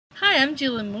Hi, I'm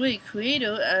Julie Moree,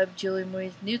 creator of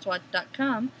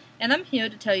JulieMoree'sNewsWatch.com, and I'm here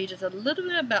to tell you just a little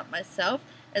bit about myself,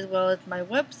 as well as my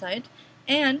website,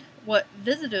 and what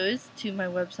visitors to my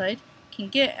website can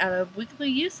get out of weekly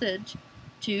usage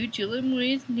to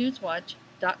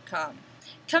JulieMoree'sNewsWatch.com.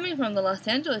 Coming from the Los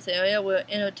Angeles area where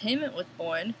entertainment was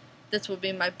born, this will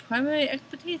be my primary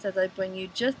expertise as I bring you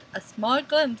just a small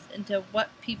glimpse into what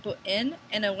people in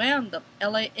and around the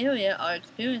LA area are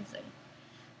experiencing.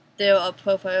 There are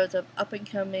profiles of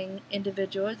up-and-coming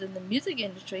individuals in the music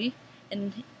industry,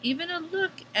 and even a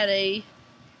look at an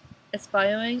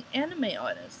aspiring anime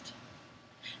artist.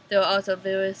 There are also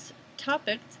various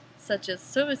topics, such as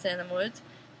service animals,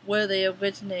 where they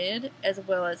originated, as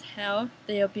well as how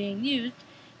they are being used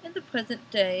in the present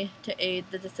day to aid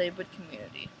the disabled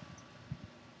community.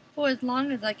 For as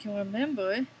long as I can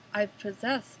remember, I've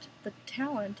possessed the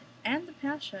talent and the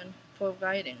passion for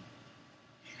writing.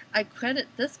 I credit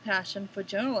this passion for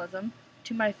journalism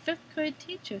to my 5th grade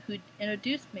teacher who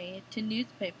introduced me to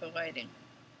newspaper writing.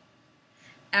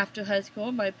 After high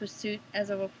school, my pursuit as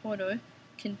a reporter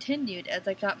continued as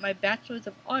I got my Bachelor's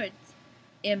of Arts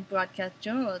in Broadcast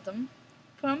Journalism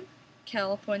from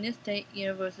California State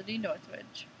University,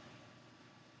 Northridge.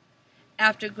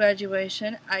 After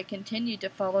graduation, I continued to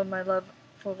follow my love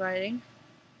for writing.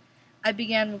 I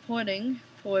began reporting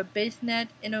for BaseNet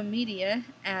Intermedia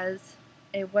as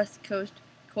a West Coast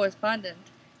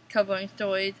correspondent, covering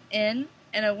stories in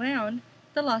and around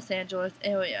the Los Angeles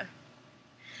area.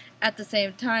 At the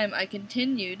same time, I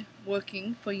continued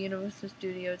working for Universal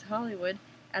Studios Hollywood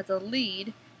as a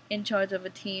lead in charge of a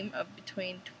team of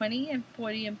between 20 and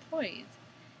 40 employees,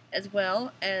 as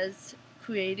well as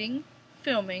creating,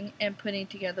 filming, and putting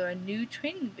together a new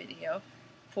training video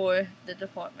for the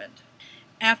department.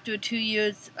 After 2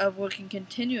 years of working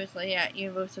continuously at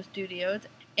Universal Studios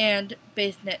and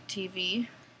BaseNet TV,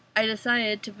 I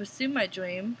decided to pursue my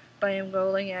dream by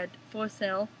enrolling at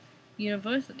Forsyth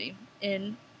University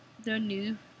in their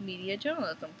new media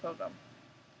journalism program.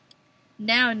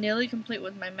 Now nearly complete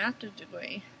with my master's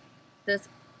degree, this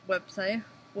website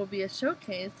will be a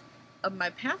showcase of my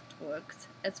past works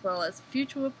as well as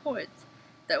future reports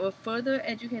that will further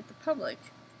educate the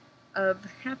public of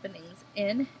happenings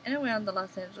in and around the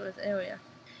Los Angeles area.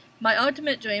 My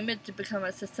ultimate dream is to become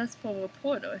a successful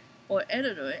reporter or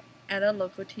editor at a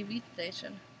local TV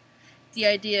station. The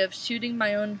idea of shooting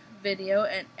my own video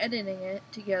and editing it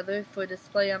together for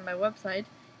display on my website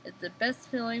is the best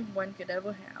feeling one could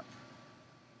ever have.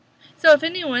 So if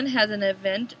anyone has an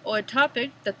event or a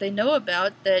topic that they know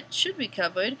about that should be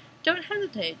covered, don't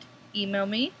hesitate. Email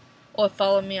me or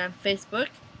follow me on Facebook,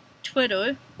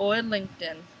 Twitter, or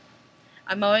LinkedIn.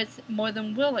 I'm always more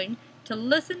than willing to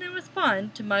listen and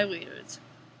respond to my readers.